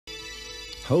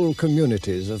whole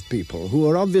communities of people who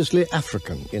were obviously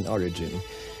African in origin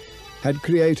had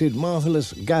created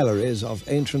marvelous galleries of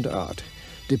ancient art,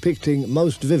 depicting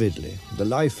most vividly the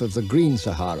life of the Green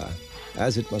Sahara,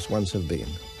 as it must once have been.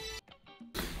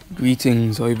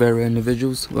 Greetings, Ayers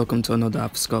individuals. Welcome to another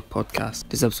Afro Scot podcast.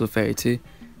 This is episode 32,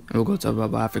 and we're going to talk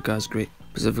about why Africa is great.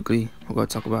 Specifically, we're going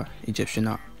to talk about Egyptian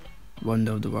art,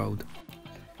 wonder of the world.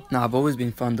 Now, I've always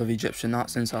been fond of Egyptian art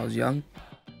since I was young.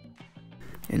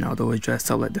 I'd always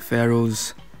dressed up like the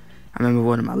pharaohs. I remember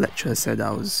one of my lecturers said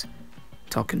I was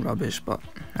talking rubbish, but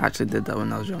I actually did that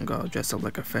when I was younger. I dressed up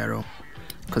like a pharaoh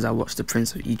because I watched The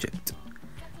Prince of Egypt.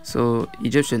 So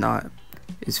Egyptian art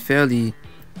is fairly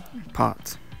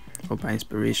part of my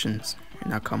inspirations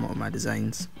when I come up with my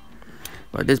designs.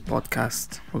 But this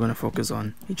podcast, we're going to focus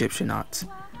on Egyptian art,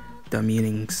 the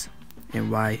meanings, and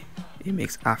why it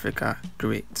makes Africa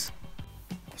great.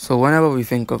 So whenever we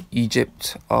think of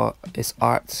Egypt or its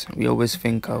art, we always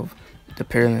think of the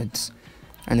pyramids.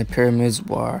 And the pyramids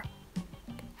were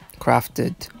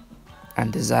crafted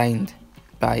and designed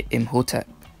by Imhotep,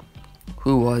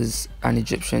 who was an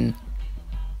Egyptian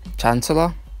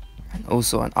chancellor and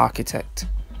also an architect,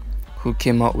 who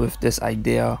came up with this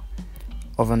idea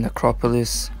of a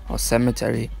necropolis or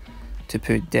cemetery to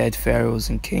put dead pharaohs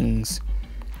and kings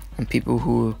and people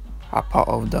who are part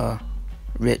of the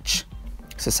rich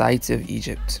society of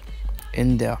Egypt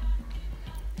in there,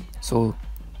 so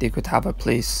they could have a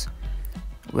place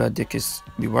where they could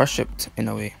be worshipped in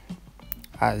a way,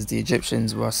 as the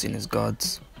Egyptians were seen as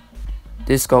gods.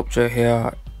 This sculpture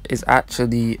here is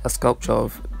actually a sculpture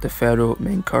of the pharaoh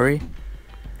Menkaure,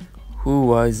 who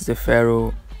was the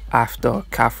pharaoh after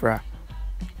Khafra,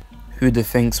 who the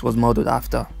Sphinx was modeled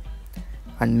after.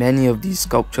 And many of these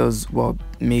sculptures were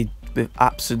made with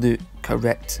absolute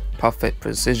correct, perfect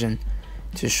precision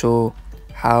to show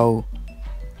how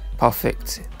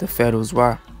perfect the pharaohs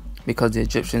were, because the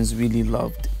Egyptians really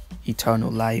loved eternal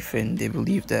life and they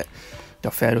believed that the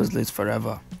pharaohs lived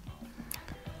forever.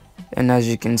 And as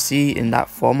you can see in that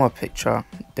former picture,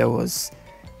 there was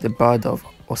the bird of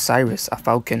Osiris, a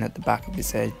falcon at the back of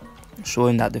his head,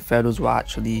 showing that the pharaohs were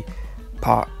actually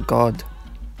part god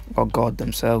or god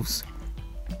themselves,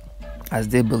 as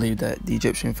they believed that the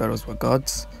Egyptian pharaohs were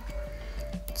gods.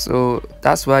 So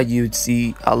that's why you'd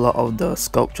see a lot of the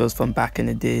sculptures from back in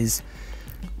the days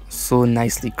so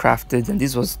nicely crafted, and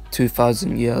this was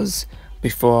 2,000 years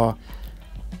before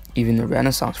even the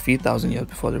Renaissance, 3,000 years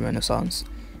before the Renaissance.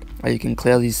 And you can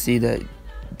clearly see that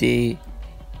they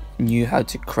knew how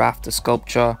to craft a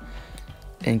sculpture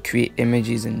and create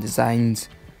images and designs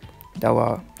that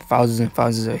were thousands and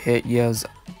thousands of years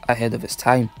ahead of its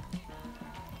time.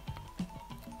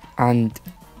 And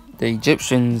the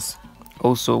Egyptians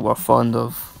also were fond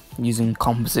of using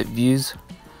composite views,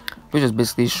 which is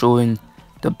basically showing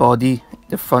the body,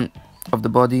 the front of the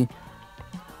body,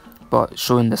 but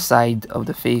showing the side of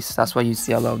the face. That's why you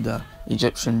see a lot of the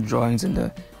Egyptian drawings in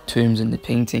the tombs and the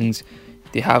paintings.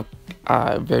 They have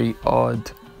a very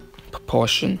odd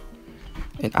proportion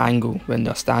and angle when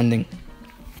they're standing,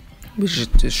 which is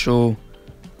to show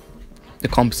the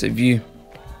composite view.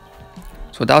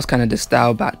 So that was kind of the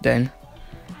style back then,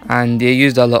 and they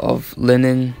used a lot of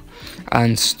linen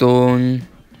and stone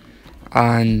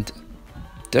and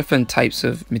different types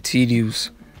of materials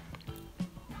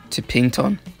to paint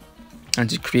on and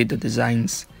to create the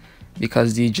designs,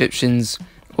 because the Egyptians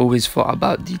always thought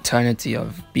about the eternity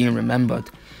of being remembered.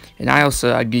 And I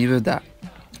also agree with that,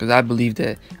 because I believe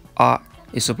that art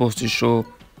is supposed to show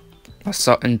a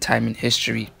certain time in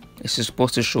history. It's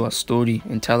supposed to show a story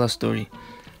and tell a story.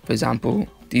 For example,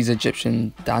 these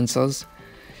Egyptian dancers,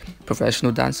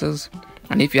 professional dancers,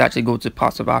 and if you actually go to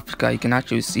parts of Africa, you can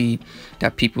actually see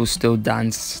that people still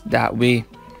dance that way,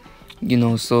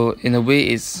 so in a way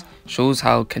it shows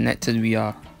how connected we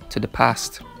are to the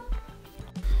past.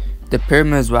 The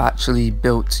pyramids were actually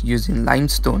built using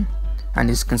limestone, and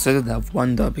is considered a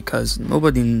wonder because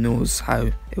nobody knows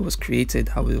how it was created,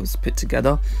 how it was put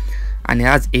together. And it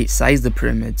has 8 sides, the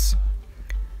pyramids,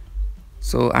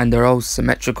 and they're all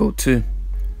symmetrical too.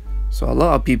 So a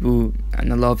lot of people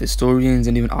and a lot of historians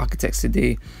and even architects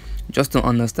today just don't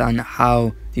understand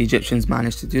how the Egyptians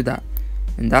managed to do that.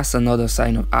 And that's another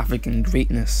sign of African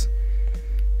greatness.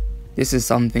 This is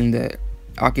something that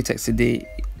architects today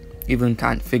even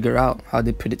can't figure out how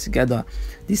they put it together.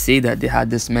 They say that they had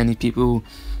this many people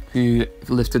who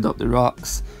lifted up the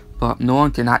rocks, but no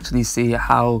one can actually say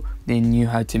how they knew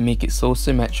how to make it so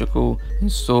symmetrical and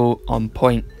so on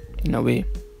point in a way.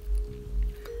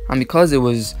 And because it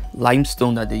was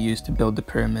limestone that they used to build the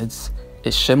pyramids,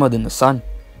 it shimmered in the sun.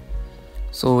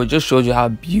 So it just shows you how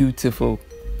beautiful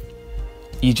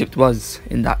Egypt was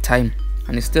in that time.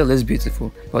 and it still is beautiful.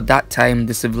 But that time,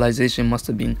 the civilization must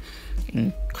have been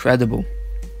incredible.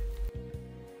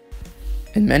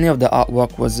 And many of the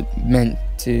artwork was meant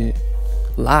to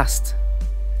last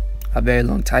a very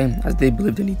long time, as they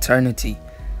believed in eternity,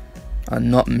 and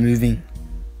not moving,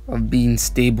 of being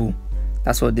stable.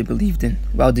 That's what they believed in.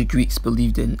 While the Greeks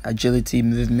believed in agility,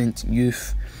 movement,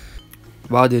 youth,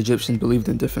 while the Egyptians believed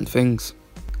in different things.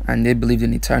 And they believed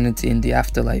in eternity in the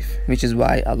afterlife, which is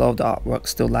why a lot of the artwork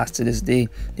still lasts to this day.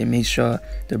 They made sure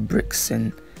the bricks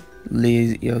and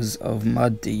layers of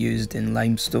mud they used in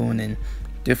limestone and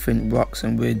different rocks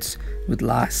and woods would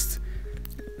last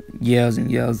years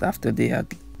and years after they had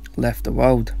left the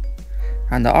world.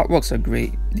 And the artworks are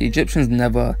great. The Egyptians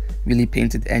never really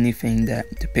painted anything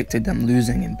that depicted them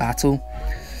losing in battle,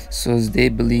 so they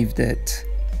believed that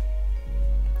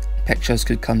pictures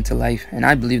could come to life, and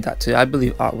I believe that too. I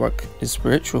believe artwork is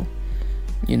spiritual.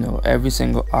 You know, every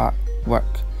single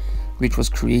artwork which was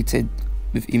created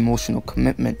with emotional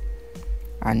commitment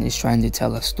and is trying to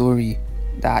tell a story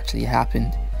that actually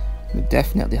happened would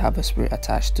definitely have a spirit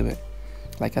attached to it.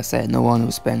 Like I said, no one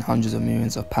will spend hundreds of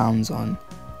millions of pounds on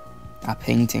a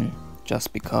painting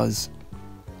just because.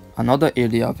 Another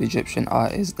area of Egyptian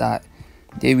art is that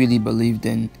they really believed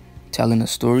in telling a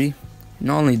story.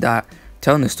 Not only that,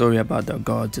 telling a story about their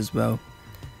gods as well.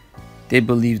 They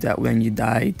believed that when you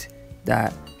died,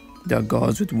 that their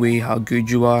gods would weigh how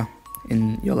good you are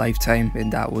in your lifetime,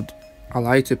 and that would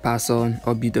allow you to pass on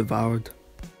or be devoured.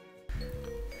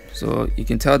 So you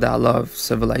can tell that a lot of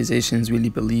civilizations really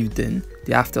believed in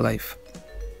the afterlife,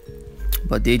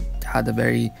 but they had a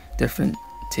very different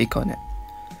take on it.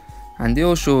 And they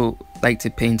also like to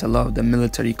paint a lot of the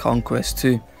military conquest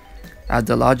too, as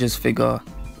the largest figure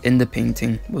in the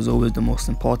painting was always the most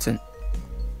important.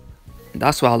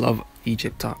 That's why I love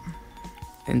Egypt art.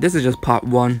 And this is just part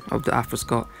 1 of the Afro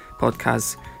Scot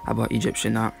podcast about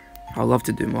Egyptian art. I'd love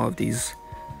to do more of these,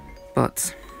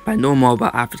 but by knowing more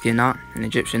about African art and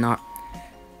Egyptian art,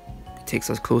 it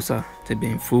takes us closer to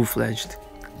being full-fledged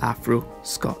Afro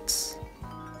Scots.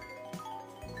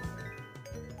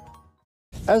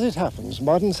 As it happens,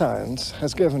 modern science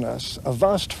has given us a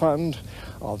vast fund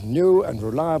of new and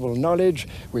reliable knowledge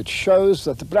which shows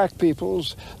that the black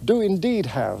peoples do indeed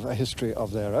have a history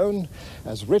of their own,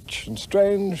 as rich and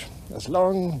strange, as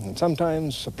long and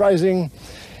sometimes surprising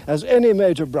as any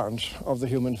major branch of the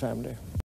human family.